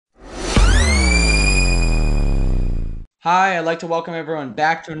Hi, I'd like to welcome everyone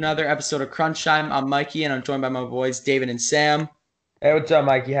back to another episode of Crunch Time. I'm Mikey, and I'm joined by my boys David and Sam. Hey, what's up,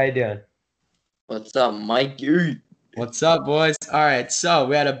 Mikey? How you doing? What's up, Mikey? What's up, boys? All right, so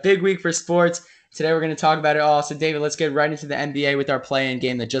we had a big week for sports. Today we're going to talk about it all. So, David, let's get right into the NBA with our play-in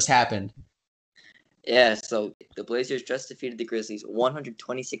game that just happened. Yeah, so the Blazers just defeated the Grizzlies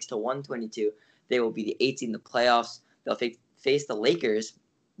 126 to 122. They will be the 8th seed in the playoffs. They'll face the Lakers,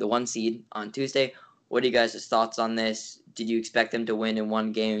 the 1 seed, on Tuesday. What are you guys' thoughts on this? Did you expect them to win in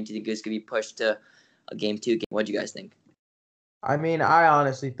one game? Do you think this could be pushed to a game 2 game? What do you guys think? I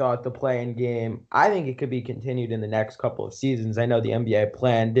honestly thought the play-in game, I think it could be continued in the next couple of seasons. I know the NBA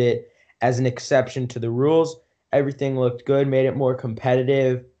planned it as an exception to the rules. Everything looked good, made it more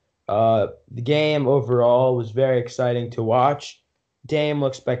competitive. The game overall was very exciting to watch. Dame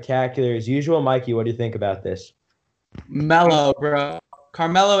looked spectacular as usual. Mikey, what do you think about this? Melo, bro.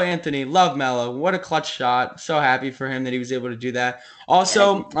 Carmelo Anthony, love Melo. What a clutch shot. So happy for him that he was able to do that.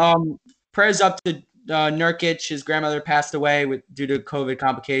 Also, prayers up to Nurkic. His grandmother passed away due to COVID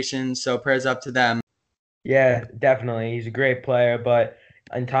complications, so prayers up to them. Yeah, definitely. He's a great player, but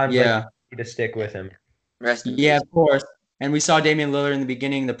in times like this, Yeah. you need to stick with him. Rest in Yeah, peace. of course. And we saw Damian Lillard in the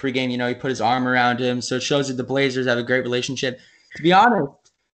beginning, the pregame, he put his arm around him. So it shows that the Blazers have a great relationship. To be honest,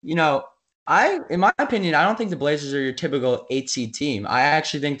 you know, in my opinion, I don't think the Blazers are your typical 8 seed team. I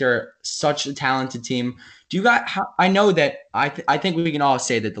actually think they're such a talented team. Do you got, I know that I think we can all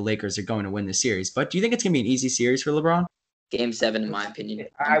say that the Lakers are going to win this series, but do you think it's going to be an easy series for LeBron? Game 7, in my opinion.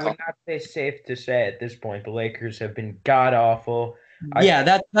 I would not say safe to say at this point. The Lakers have been god awful. I Yeah,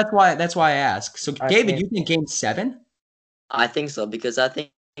 that's why I ask. So I David, think you think game 7? I think so because I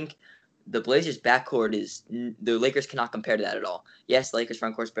think the Blazers backcourt is the Lakers cannot compare to that at all. Yes, the Lakers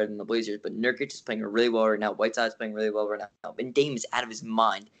front court is better than the Blazers, but Nurkic is playing really well right now. Whiteside is playing really well right now. And Dame is out of his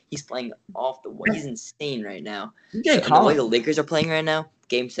mind. He's playing off the wall. He's insane right now. So, CJ and the way the McCollum. Lakers are playing right now,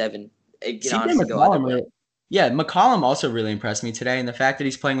 Game 7, it can CJ honestly go either McCollum, way. yeah, McCollum also really impressed me today, and the fact that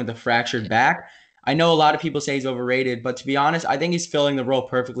he's playing with a fractured back. I know a lot of people say he's overrated, but to be honest, I think he's filling the role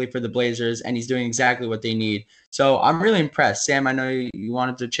perfectly for the Blazers, and he's doing exactly what they need. So I'm really impressed. Sam, I know you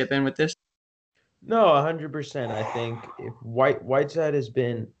wanted to chip in with this. no, 100%. I think if Whiteside has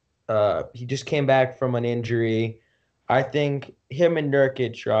been, he just came back from an injury. I think him and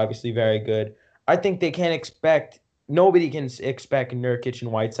Nurkic are obviously very good. I think they can't expect nobody can expect Nurkic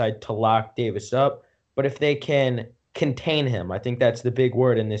and Whiteside to lock Davis up, but if they can contain him, I think that's the big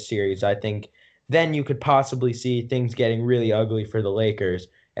word in this series. I think then you could possibly see things getting really ugly for the Lakers,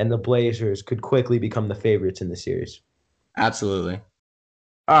 and the Blazers could quickly become the favorites in the series. Absolutely.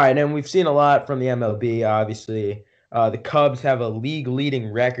 All right, and we've seen a lot from the MLB. Obviously, the Cubs have a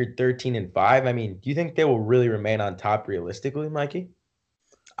league-leading record, 13-5. I mean, do you think they will really remain on top realistically, Mikey?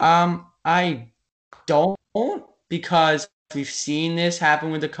 I don't because we've seen this happen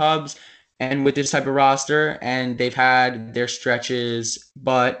with the Cubs and with this type of roster, and they've had their stretches.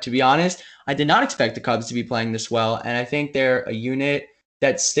 But to be honest, I did not expect the Cubs to be playing this well, and I think they're a unit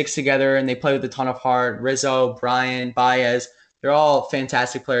that sticks together and they play with a ton of heart. Rizzo, Bryant, Baez, they're all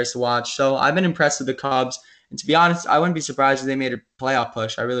fantastic players to watch. So I've been impressed with the Cubs, and to be honest, I wouldn't be surprised if they made a playoff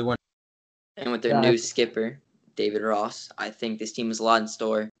push. I really wouldn't. And with their Yeah, new skipper, David Ross, I think this team has a lot in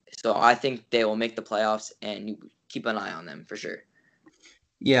store. So I think they will make the playoffs, and you keep an eye on them for sure.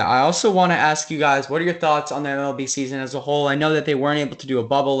 Yeah, I also want to ask you guys, what are your thoughts on the MLB season as a whole? I know that they weren't able to do a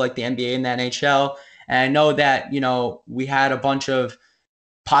bubble like the NBA and the NHL, and I know that, we had a bunch of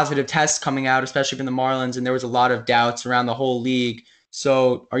positive tests coming out, especially from the Marlins, and there was a lot of doubts around the whole league.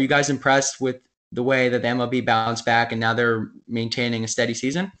 So, are you guys impressed with the way that the MLB bounced back and now they're maintaining a steady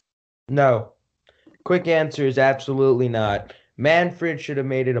season? no. Quick answer is absolutely not. Manfred should have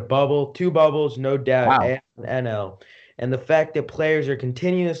made it a bubble, two bubbles, no doubt, Wow. and NL. And the fact that players are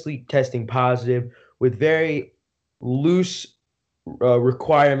continuously testing positive with very loose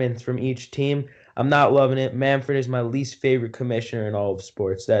requirements from each team, I'm not loving it. Manfred is my least favorite commissioner in all of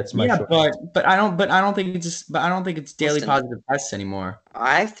sports. That's my Yeah, short answer. but I don't think it's daily Listen, positive tests anymore.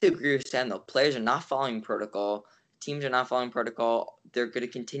 I have to agree with Sam, though. Players are not following protocol. Teams are not following protocol. They're going to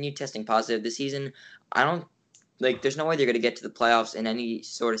continue testing positive this season. I don't there's no way they're going to get to the playoffs in any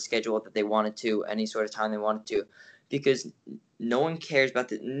sort of schedule that they wanted to, any sort of time they wanted to, because no one cares about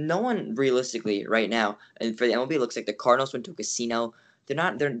the. No one realistically right now, and for the MLB, it looks like the Cardinals went to a casino. They're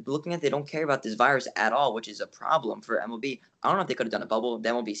not. They're looking at. They don't care about this virus at all, which is a problem for MLB. I don't know if they could have done a bubble. The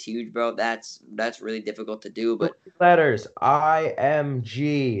MLB's huge, bro. That's really difficult to do, Three but letters,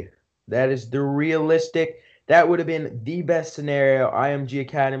 IMG. That is the realistic. That would have been the best scenario. IMG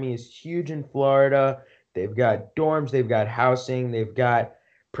Academy is huge in Florida. They've got dorms, they've got housing, they've got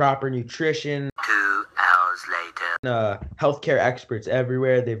proper nutrition. 2 hours later. healthcare experts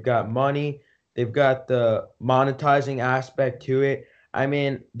everywhere. They've got money. They've got the monetizing aspect to it. I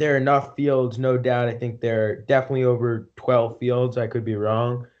mean, there are enough fields, no doubt. I think there are definitely over 12 fields. I could be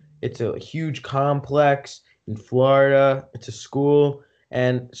wrong. It's a huge complex in Florida. It's a school,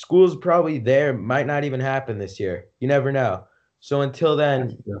 and schools probably there might not even happen this year. You never know. So until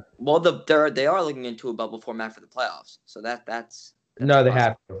then, Well, they are looking into a bubble format for the playoffs, so that's no, they positive.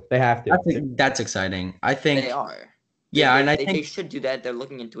 have to. They have I to. think that's exciting. I They think, are. yeah, and I They think, should do that. They're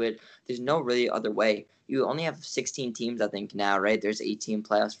looking into it. There's no really other way. You only have 16 teams, I think, now, right? There's 18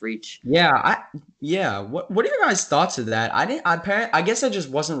 playoffs for each. yeah. What are your guys' thoughts of that? I guess I just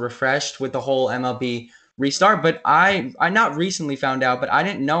wasn't refreshed with the whole MLB restart, but I not recently found out, but I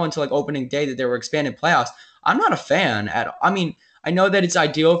didn't know until like opening day that there were expanded playoffs. I'm not a fan at. I mean, I know that it's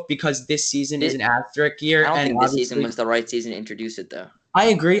ideal because this season is This, an asterisk I year, don't and think this season obviously was the right season to introduce it, though. I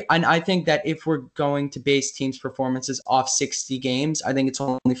agree, and I think that if we're going to base teams' performances off 60 games, I think it's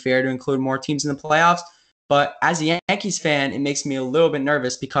only fair to include more teams in the playoffs. But as a Yankees fan, it makes me a little bit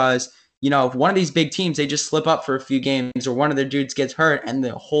nervous because if one of these big teams they just slip up for a few games or one of their dudes gets hurt, and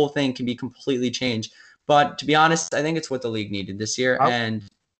the whole thing can be completely changed. But to be honest, I think it's what the league needed this year, and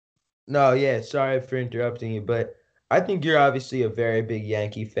No, yeah, sorry for interrupting you, but I think you're obviously a very big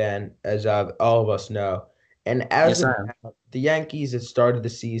Yankee fan, as all of us know. And as yes, I of am. now, the Yankees at started the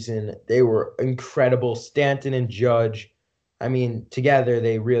season, they were incredible. Stanton and Judge, I mean, together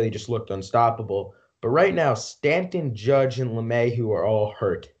they really just looked unstoppable. But right now, Stanton, Judge, and LeMahieu are all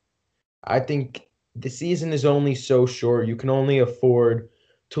hurt. I think the season is only so short. You can only afford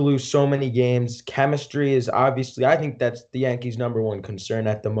to lose so many games. Chemistry is obviously, I think that's the Yankees' number one concern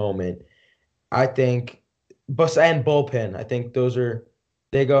at the moment. I think, bus and bullpen. I think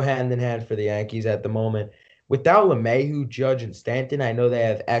they go hand in hand for the Yankees at the moment. Without LeMahieu, Judge, and Stanton, I know they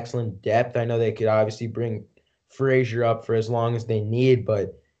have excellent depth. I know they could obviously bring Frazier up for as long as they need,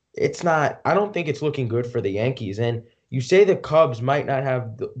 but it's not. I don't think it's looking good for the Yankees. And you say the Cubs might not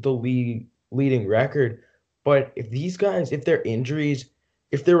have the leading record, but if these guys, if their injuries,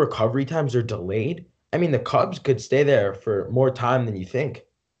 if their recovery times are delayed, I mean, the Cubs could stay there for more time than you think.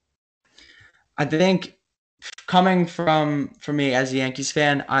 I think coming from me as a Yankees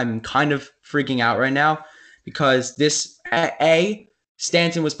fan, I'm kind of freaking out right now because this a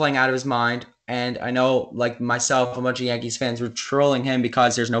Stanton was playing out of his mind, and I know like myself, a bunch of Yankees fans were trolling him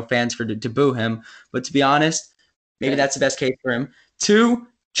because there's no fans to boo him. But to be honest, maybe that's the best case for him. Two,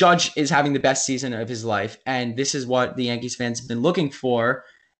 Judge is having the best season of his life, and this is what the Yankees fans have been looking for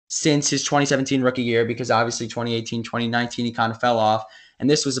since his 2017 rookie year because obviously 2018, 2019 he kind of fell off, and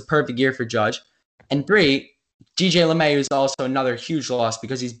this was a perfect year for Judge. And three, DJ LeMahieu is also another huge loss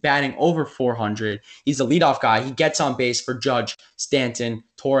because he's batting over 400. He's the leadoff guy. He gets on base for Judge, Stanton,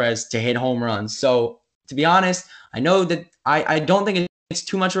 Torres to hit home runs. So to be honest, I know that I don't think it's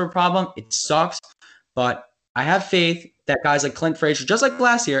too much of a problem. It sucks, but I have faith that guys like Clint Frazier, just like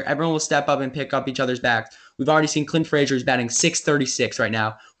last year, everyone will step up and pick up each other's backs. We've already seen Clint Frazier is batting 636 right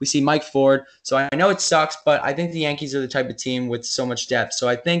now. We see Mike Ford. So I know it sucks, but I think the Yankees are the type of team with so much depth. So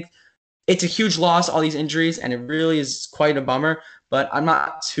I think it's a huge loss, all these injuries, and it really is quite a bummer. But I'm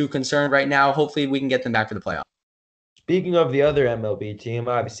not too concerned right now. Hopefully, we can get them back for the playoffs. Speaking of the other MLB team,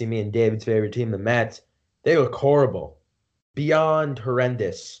 obviously me and David's favorite team, the Mets, they look horrible, beyond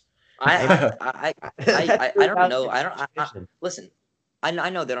horrendous. I don't know. Listen. I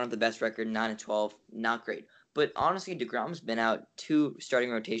know they don't have the best record, 9-12, not great. But honestly, DeGrom's been out 2 starting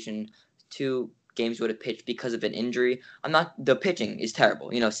rotation, 2 games would have pitched because of an injury. The pitching is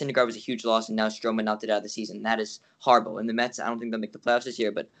terrible. Syndergaard was a huge loss, and now Stroman opted out of the season. That is horrible. And the Mets, I don't think they'll make the playoffs this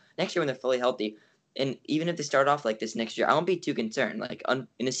year, but next year when they're fully healthy, and even if they start off like this next year, I won't be too concerned. Like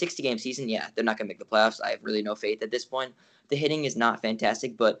in a 60-game season, yeah, they're not gonna make the playoffs. I have really no faith at this point. The hitting is not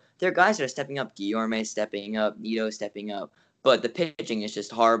fantastic, but there are guys that are stepping up. Guillorme stepping up, Nito stepping up. But the pitching is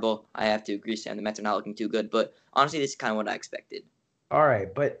just horrible. I have to agree, Sam. The Mets are not looking too good. But honestly, this is kind of what I expected. All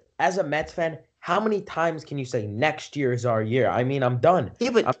right, but as a Mets fan, how many times can you say next year is our year? I mean, I'm done.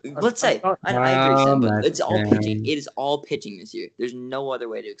 Yeah, but let's say I agree, Sam. But it's all pitching. It is all pitching this year. There's no other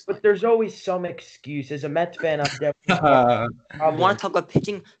way to explain. But there's always some excuse. As a Mets fan, I'm definitely. I want to talk about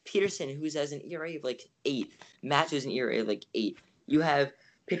pitching. Peterson, who's has an ERA of like 8. Matt, who's an ERA of like 8. You have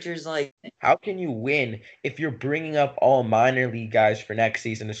pitchers like. How can you win if you're bringing up all minor league guys for next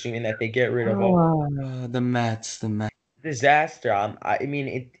season, assuming that they get rid of all the Mets? Disaster? I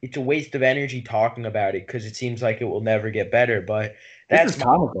mean, it's a waste of energy talking about it because it seems like it will never get better. But that's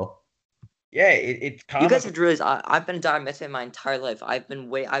comical. Yeah, it's comical. You guys have realized I've been a diehard Mets fan my entire life. I've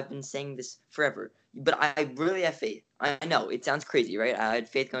been saying this forever. But I really have faith. I know it sounds crazy, right? I had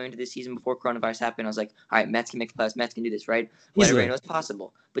faith going into this season before coronavirus happened. I was like, all right, Mets can make the playoffs. Mets can do this, right? When everybody Easily. knows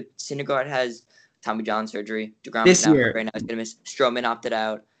possible. But Syndergaard has Tommy John surgery. DeGrom is This now hurt year, right now. He's going to miss. Stroman opted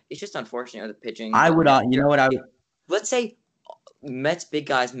out. It's just unfortunate with the pitching. I But would, next you year, know what I would, let's say Mets big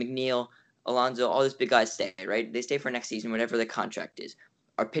guys, McNeil, Alonso, all those big guys stay, right? They stay for next season, whatever the contract is.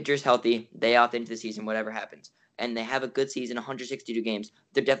 Our pitcher's healthy. They opt into the season, whatever happens. And they have a good season, 162 games.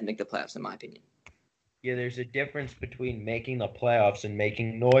 They're definitely make the playoffs, in my opinion. Yeah, there's a difference between making the playoffs and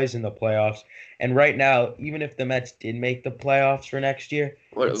making noise in the playoffs. And right now, even if the Mets did make the playoffs for next year,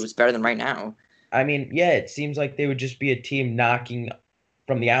 Well, it was better than right now. I mean, yeah, it seems like they would just be a team knocking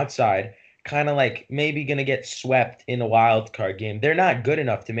from the outside, kind of like maybe going to get swept in the wild card game. They're not good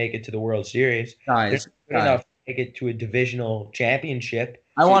enough to make it to the World Series. They're guys, not good enough to make it to a divisional championship.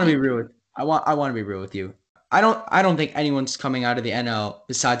 I want to be real with I want to be real with you. I don't think anyone's coming out of the NL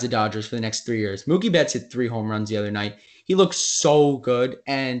besides the Dodgers for the next 3 years. Mookie Betts hit 3 home runs the other night. He looks so good,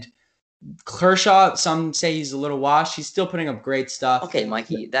 and Kershaw, some say he's a little washed. He's still putting up great stuff. Okay,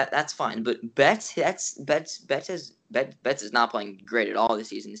 Mikey, that's fine. But Betts is not playing great at all this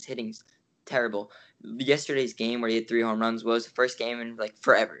season. His hitting's terrible. Yesterday's game where he hit 3 home runs was the first game in like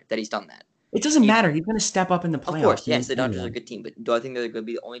forever that he's done that. It doesn't matter. He's going to step up in the playoffs. Of course, yes, the Dodgers are a good team, but do I think they're going to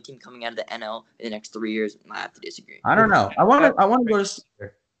be the only team coming out of the NL in the next 3 years? I have to disagree. I don't know. I want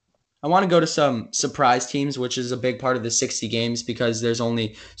to go to some surprise teams, which is a big part of the 60 games because there's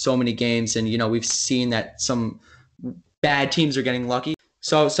only so many games, and we've seen that some bad teams are getting lucky.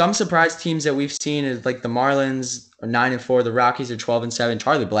 So some surprise teams that we've seen is like the Marlins are 9-4, the Rockies are 12-7.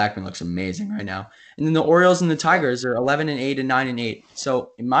 Charlie Blackmon looks amazing right now, and then the Orioles and the Tigers are 11-8 and 9-8.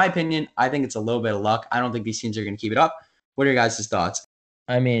 So in my opinion, I think it's a little bit of luck. I don't think these teams are going to keep it up. What are your guys' thoughts?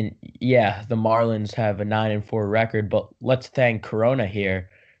 I mean, yeah, the Marlins have a 9-4 record, but let's thank Corona here.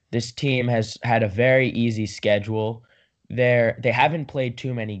 This team has had a very easy schedule. They haven't played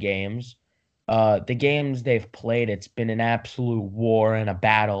too many games. The games they've played, it's been an absolute war and a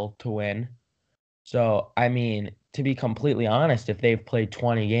battle to win. So, I mean, to be completely honest, if they've played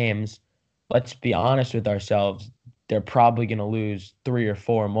 20 games, let's be honest with ourselves, they're probably going to lose 3 or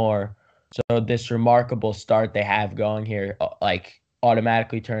 4 more. So this remarkable start they have going here, like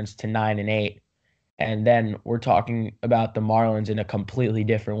automatically turns to 9-8. And then we're talking about the Marlins in a completely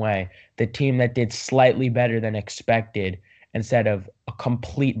different way. The team that did slightly better than expected instead of a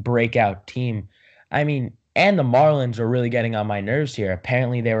complete breakout team. I mean, and the Marlins are really getting on my nerves here.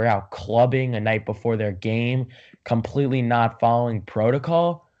 Apparently they were out clubbing a night before their game, completely not following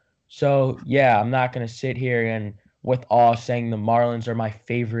protocol. So, yeah, I'm not going to sit here and with awe saying the Marlins are my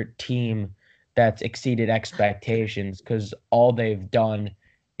favorite team that's exceeded expectations because all they've done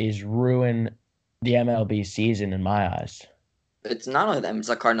is ruin the MLB season in my eyes. It's not only them, it's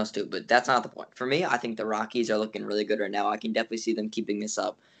the Cardinals too, but that's not the point. For me, I think the Rockies are looking really good right now. I can definitely see them keeping this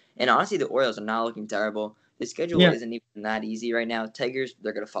up. And honestly, the Orioles are not looking terrible. The schedule isn't even that easy right now. Tigers,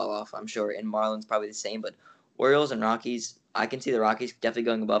 they're going to fall off, I'm sure, and Marlins probably the same, but Orioles and Rockies, I can see the Rockies definitely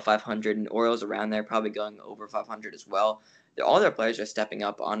going above 500, and Orioles around there probably going over 500 as well. All their players are stepping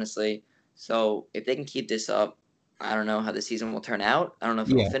up, honestly. So if they can keep this up, I don't know how the season will turn out. I don't know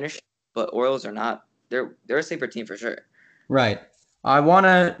if it'll finish, but Orioles are not. They're a sleeper team for sure. Right. I want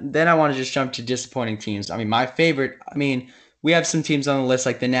to just jump to disappointing teams. I mean, we have some teams on the list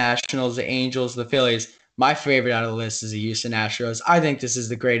like the Nationals, the Angels, the Phillies. My favorite out of the list is the Houston Astros. I think this is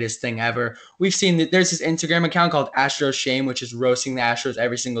the greatest thing ever. We've seen that there's this Instagram account called Astros Shame, which is roasting the Astros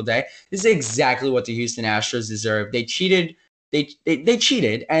every single day. This is exactly what the Houston Astros deserve. They cheated. They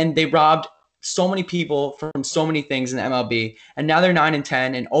cheated, and they robbed so many people from so many things in the MLB, and now they're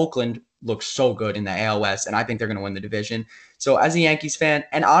 9-10, and Oakland looks so good in the AL West, and I think they're going to win the division. So as a Yankees fan,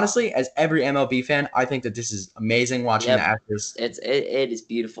 and honestly, as every MLB fan, I think that this is amazing watching the Astros. It is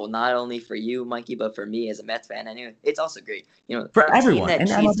beautiful, not only for you, Mikey, but for me as a Mets fan. Anyway, it's also great. For everyone, team that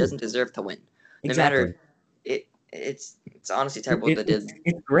and cheats doesn't deserve to win. No matter, it's honestly terrible what they did.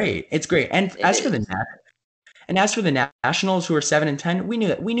 It's great. It's great. And as for the Nationals, who are 7-10, we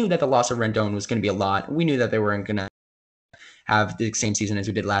knew that the loss of Rendon was going to be a lot. We knew that they weren't going to have the same season as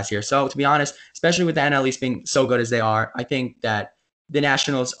we did last year. So to be honest, especially with the NL East being so good as they are, I think that the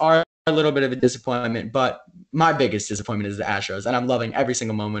Nationals are a little bit of a disappointment, but my biggest disappointment is the Astros, and I'm loving every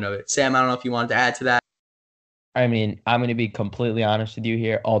single moment of it. Sam, I don't know if you wanted to add to that. I mean, I'm going to be completely honest with you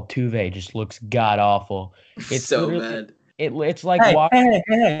here. Altuve just looks god-awful. It's so bad. It's like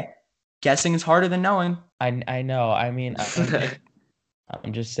hey. Guessing is harder than knowing. I know. I mean,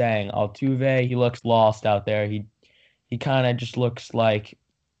 I'm just saying, Altuve, he looks lost out there. He kind of just looks like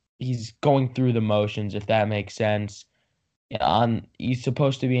he's going through the motions, if that makes sense. He's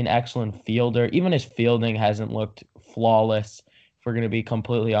supposed to be an excellent fielder. Even his fielding hasn't looked flawless, if we're going to be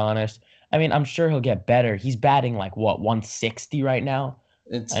completely honest. I mean, I'm sure he'll get better. He's batting like what, 160 right now?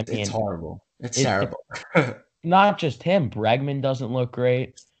 I It's mean, horrible. It's it's terrible. not just him. Bregman doesn't look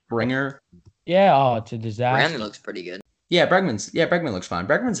great. Springer. Yeah, oh, it's a Brandon disaster. looks pretty good. Bregman looks fine. I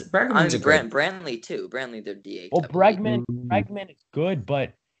Bregman's a mean, good. Brantley too. Brantley, their Well, DH, I believe. Bregman is good,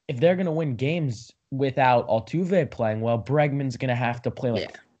 but if they're gonna win games without Altuve playing well, Bregman's gonna have to play Yeah,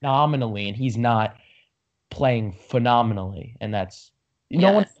 like phenomenally, and he's not playing phenomenally, and that's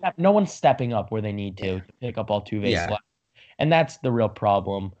yeah, no one's stepping up where they need yeah. to pick up Altuve's Yeah. slack, and that's the real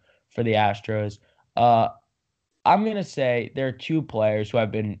problem for the Astros. Uh, I'm gonna say there are two players who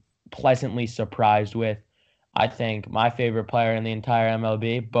I've been pleasantly surprised with. I think my favorite player in the entire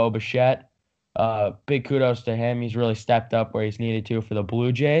MLB, Bo Bichette. Big kudos to him. He's really stepped up where he's needed to for the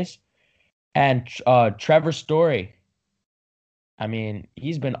Blue Jays. And Trevor Story. I mean,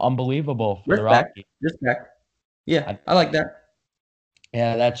 he's been unbelievable for the Respect. Rockies. Respect. Yeah, I, I like that.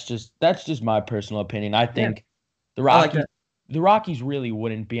 yeah, that's just my personal opinion. I Yeah, think the I like Rockies that. the Rockies really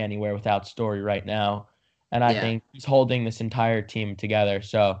wouldn't be anywhere without Story right now. And I Yeah. think he's holding this entire team together.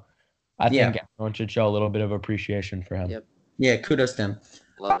 So I think Yeah. everyone should show a little bit of appreciation for him. Yep. Yeah, kudos to him.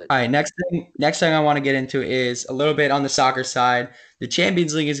 Love All it. right, next thing I want to get into is a little bit on the soccer side. The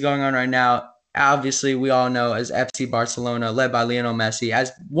Champions League is going on right now. Obviously, we all know as FC Barcelona, led by Lionel Messi,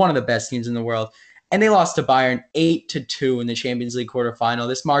 as one of the best teams in the world. And they lost to Bayern 8-2 in the Champions League quarterfinal.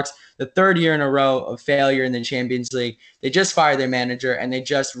 This marks the third year in a row of failure in the Champions League. They just fired their manager and they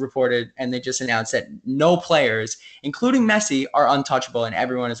just reported and they just announced that no players, including Messi, are untouchable and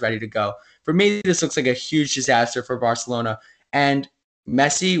everyone is ready to go. For me, this looks like a huge disaster for Barcelona. And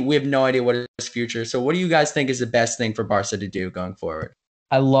Messi, we have no idea what his future. So what do you guys think is the best thing for Barca to do going forward?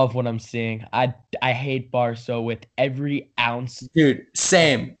 I love what I'm seeing. I hate Barca with every ounce Dude, of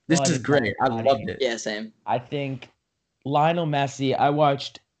same. This blood is in my great. I loved body. it. Yeah, same. I think Lionel Messi, I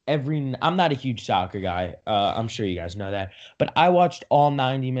watched I'm not a huge soccer guy. I'm sure you guys know that. But I watched all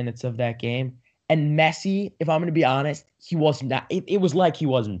 90 minutes of that game. And Messi, if I'm going to be honest, he was not, it was like he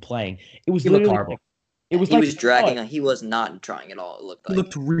wasn't playing. It was He looked literally horrible. like, it was He like, was dragging on. He was not trying at all, it looked He like.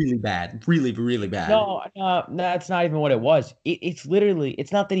 looked really bad. Really, really bad. no, that's not even what it was. It's literally,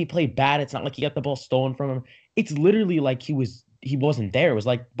 it's not that he played bad. It's not like he got the ball stolen from him. It's literally like he wasn't there. It was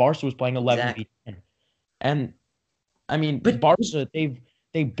like Barca was playing 11v10. And I mean, But Barca,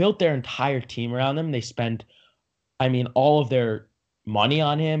 they built their entire team around him. They spent, I mean, all of their money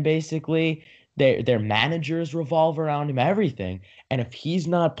on him basically. Their managers revolve around him, everything. And if he's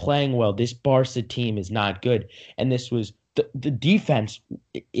not playing well, this Barca team is not good. And this was the defense.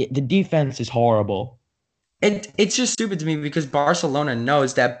 The defense is horrible. it's just stupid to me because Barcelona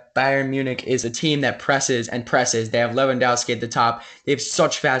knows that Bayern Munich is a team that presses and presses. They have Lewandowski at the top. They have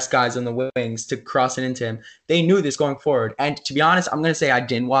such fast guys on the wings to cross it into him. They knew this going forward. And to be honest, I'm gonna say I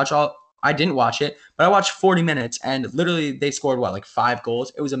didn't watch it, but I watched 40 minutes and literally they scored what, like 5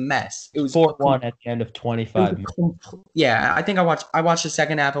 goals? It was a mess. It was 4-1 at the end of it was 25 minutes. yeah, I think I watched the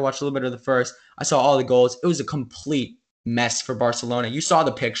second half. I watched a little bit of the first. I saw all the goals. It was a complete mess for Barcelona. You saw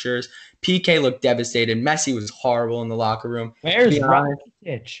the pictures. PK looked devastated. Messi was horrible in the locker room. To Where's be honest,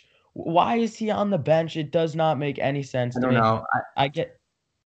 Rakitic? Why is he on the bench? It does not make any sense I to don't me. know. I get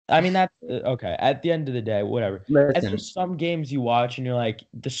I mean, that's okay. At the end of the day, whatever. And Listen, there's some games you watch and you're like,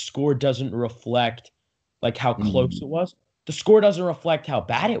 the score doesn't reflect like how close it was. The score doesn't reflect how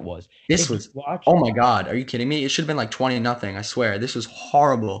bad it was. this If you was. watch, Oh my God, are you kidding me? It should have been like 20-0. I swear, this was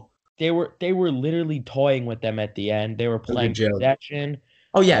horrible. they were literally toying with them at the end. They were It was a playing joke. possession.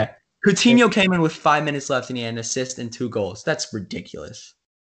 Oh And yeah, Coutinho came in with 5 minutes left and he had an assist and 2 goals. That's ridiculous.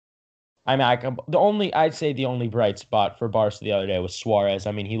 I mean, I'd say the only bright spot for Barca the other day was Suarez.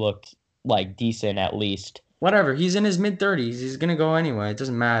 I mean, he looked like decent at least. Whatever. He's in his mid-30s. He's gonna go anyway. It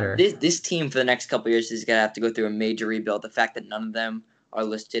doesn't matter. This team for the next couple of years is gonna have to go through a major rebuild. The fact that none of them are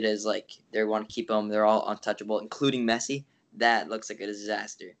listed as like they want to keep them, they're all untouchable, including Messi. That looks like a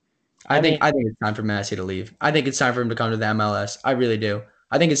disaster. I think it's time for Messi to leave. I think it's time for him to come to the MLS. I really do.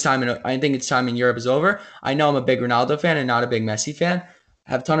 I think it's time. I think it's time in Europe is over. I know I'm a big Ronaldo fan and not a big Messi fan.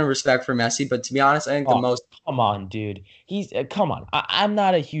 I have a ton of respect for Messi, but to be honest, I think the Oh, most come on, dude. Come on. I'm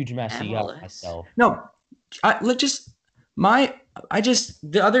not a huge Messi guy MLS. myself. no. I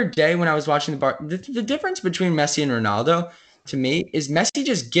just the other day when I was watching the difference between Messi and Ronaldo to me is Messi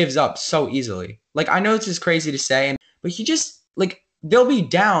just gives up so easily. Like I know it's just crazy to say, but he just like they'll be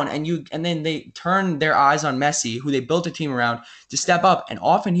down and then they turn their eyes on Messi, who they built a team around, to step up, and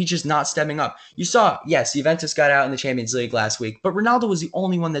often he's just not stepping up. You saw, yes, Juventus got out in the Champions League last week, but Ronaldo was the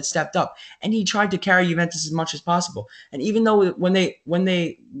only one that stepped up, and he tried to carry Juventus as much as possible. And even though when they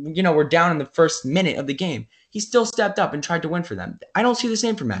were down in the first minute of the game, he still stepped up and tried to win for them. I don't see the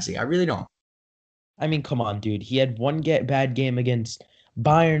same for Messi. I really don't. I mean, come on, dude. He had one bad game against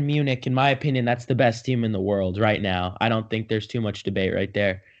Bayern Munich. In my opinion, that's the best team in the world right now. I don't think there's too much debate right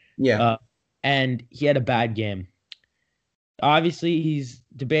there. Yeah. And he had a bad game. Obviously, he's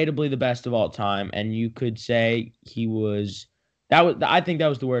debatably the best of all time, and you could say I think that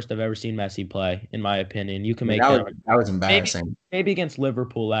was the worst I've ever seen Messi play, in my opinion. You can make that was embarrassing. Maybe against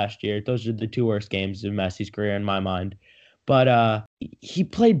Liverpool last year. Those are the two worst games of Messi's career in my mind. But he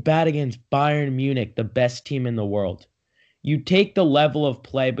played bad against Bayern Munich, the best team in the world. You take the level of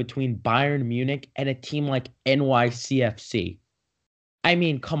play between Bayern Munich and a team like NYCFC. I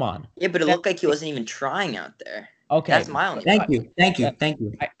mean, come on. Yeah, but it looked like he wasn't even trying out there. Okay. That's my only Thank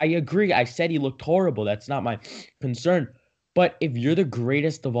you. I agree. I said he looked horrible. That's not my concern. But if you're the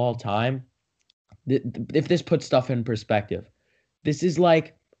greatest of all time, if this puts stuff in perspective, this is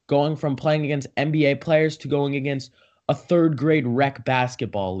like going from playing against NBA players to going against a third grade rec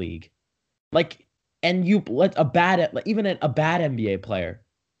basketball league. Like, and you let even a bad NBA player,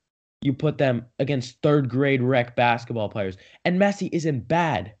 you put them against third grade rec basketball players. And Messi isn't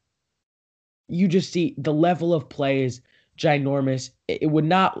bad. You just see the level of play is ginormous.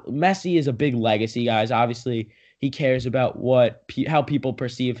 Messi is a big legacy, guys. Obviously, he cares about how people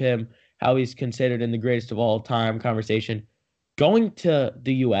perceive him, how he's considered in the greatest of all time conversation. Going to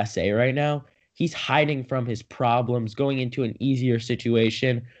the USA right now, he's hiding from his problems, going into an easier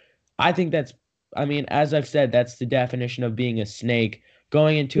situation. I think as I've said, that's the definition of being a snake,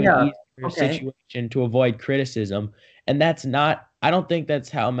 going into an easier situation to avoid criticism. And I don't think that's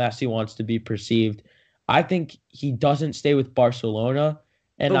how Messi wants to be perceived. I think he doesn't stay with Barcelona.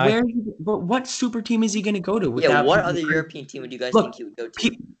 And but what super team is he going to go to? Yeah, what other European team would you guys think he would go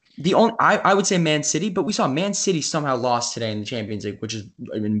to? I would say Man City, but we saw Man City somehow lost today in the Champions League, which is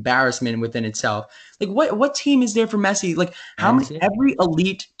an embarrassment within itself. Like, what team is there for Messi? Like, every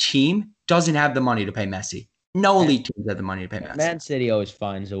elite team doesn't have the money to pay Messi. No elite teams have the money to pay Messi. Man City always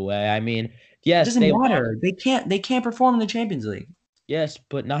finds a way. I mean, yes, it doesn't matter. They can't perform in the Champions League. Yes,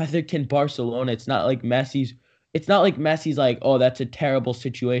 but neither can Barcelona. It's not like Messi's like, oh, that's a terrible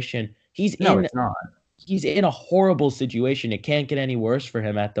situation. It's not. He's in a horrible situation. It can't get any worse for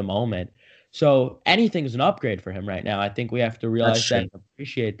him at the moment. So anything's an upgrade for him right now. I think we have to realize that and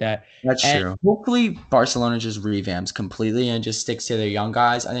appreciate that. That's true. Hopefully Barcelona just revamps completely and just sticks to their young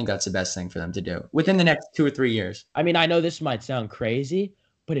guys. I think that's the best thing for them to do within the next 2 or 3 years. I mean, I know this might sound crazy,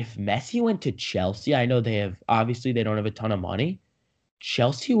 but if Messi went to Chelsea, I know they don't have a ton of money.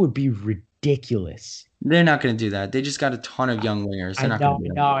 Chelsea would be ridiculous. They're not going to do that. They just got a ton of young wingers.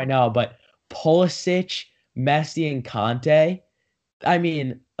 I know, but Pulisic, Messi, and Conte, I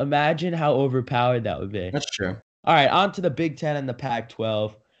mean, imagine how overpowered that would be. That's true. All right, on to the Big Ten and the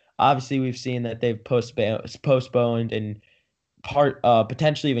Pac-12. Obviously, we've seen that they've postponed and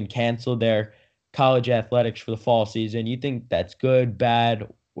potentially even canceled their college athletics for the fall season. You think that's good,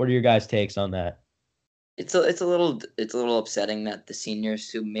 bad? What are your guys' takes on that? It's a little upsetting that the seniors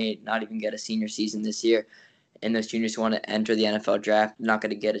who may not even get a senior season this year, and those juniors who want to enter the NFL draft, not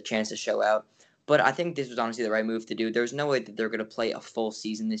going to get a chance to show out. But I think this was honestly the right move to do. There's no way that they're going to play a full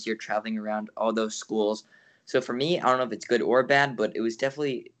season this year, traveling around all those schools. So for me, I don't know if it's good or bad, but it was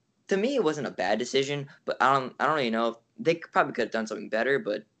definitely, to me, it wasn't a bad decision. But I don't really know if they probably could have done something better.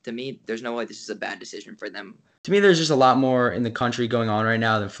 But to me, there's no way this is a bad decision for them. To me, there's just a lot more in the country going on right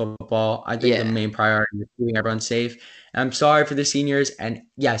now than football. I think the main priority is keeping everyone safe. And I'm sorry for the seniors. And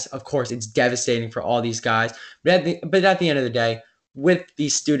yes, of course, it's devastating for all these guys. But at the end of the day, with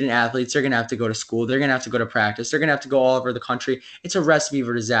these student athletes, they're going to have to go to school. They're going to have to go to practice. They're going to have to go all over the country. It's a recipe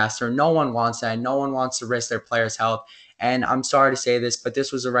for disaster. No one wants that. No one wants to risk their players' health. And I'm sorry to say this, but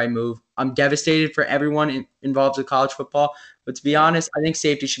this was the right move. I'm devastated for everyone involved with college football. But to be honest, I think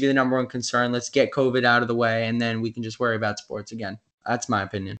safety should be the number one concern. Let's get COVID out of the way, and then we can just worry about sports again. That's my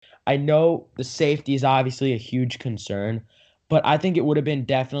opinion. I know the safety is obviously a huge concern, but I think it would have been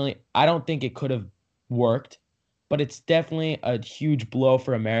I don't think it could have worked, but it's definitely a huge blow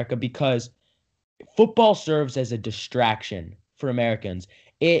for America because football serves as a distraction for Americans.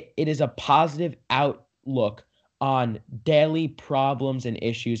 It is a positive outlook on daily problems and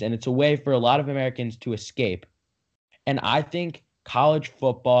issues, and it's a way for a lot of Americans to escape. And I think college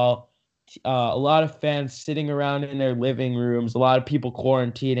football, a lot of fans sitting around in their living rooms, a lot of people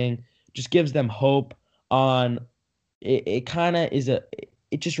quarantining, just gives them hope on it kind of is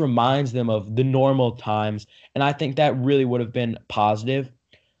it just reminds them of the normal times, and I think that really would have been positive.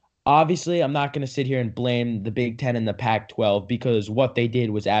 Obviously, I'm not going to sit here and blame the Big Ten and the Pac-12 because what they did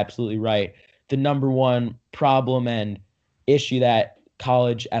was absolutely right. The number one problem and issue that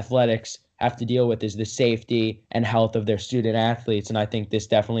college athletics have to deal with is the safety and health of their student athletes, and I think this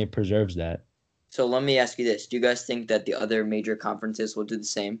definitely preserves that. So let me ask you this. Do you guys think that the other major conferences will do the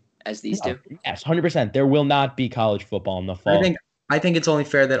same as these No, two? yes, 100%. There will not be college football in the I fall. think I think it's only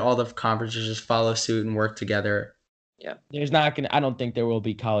fair that all the conferences just follow suit and work together. I don't think there will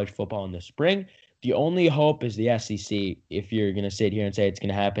be college football in the spring. The only hope is the SEC, if you're going to sit here and say it's going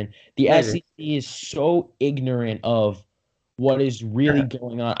to happen. The Maybe. SEC is so ignorant of what is really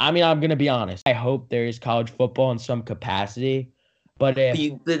going on. I mean, I'm going to be honest. I hope there is college football in some capacity, but if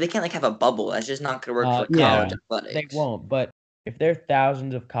But they can't like have a bubble. That's just not going to work for yeah, college they athletics. won't. But if there are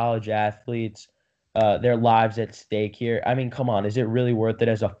thousands of college athletes, their lives at stake here, I mean, come on, is it really worth it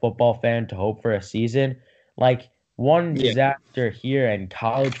as a football fan to hope for a season? Like, one Yeah. disaster here and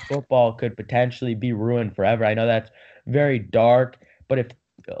college football could potentially be ruined forever. I know that's very dark, but if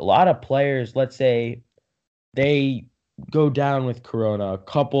a lot of players, let's say they go down with corona, a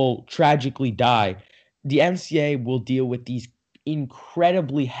couple tragically die, the NCAA will deal with these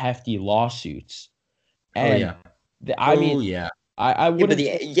incredibly hefty lawsuits. Oh And yeah. I mean, Oh yeah. I Yeah, but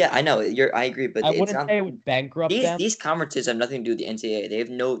wouldn't I know I agree, but I it's wouldn't not say it would bankrupt them. these conferences have nothing to do with the NCAA. They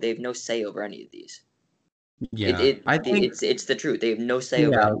have no say over any of these. Yeah. I think It's the truth. They have no say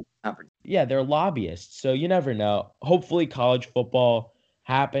over yeah. any conference. Yeah, they're lobbyists, so you never know. Hopefully, college football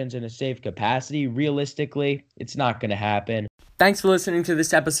happens in a safe capacity. Realistically, it's not going to happen. Thanks for listening to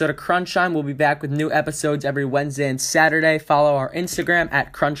this episode of Crunch Time. We'll be back with new episodes every Wednesday and Saturday. Follow our Instagram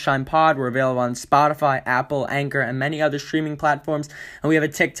at Crunch Time Pod. We're available on Spotify, Apple, Anchor, and many other streaming platforms. And we have a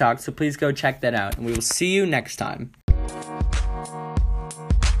TikTok, so please go check that out. And we will see you next time.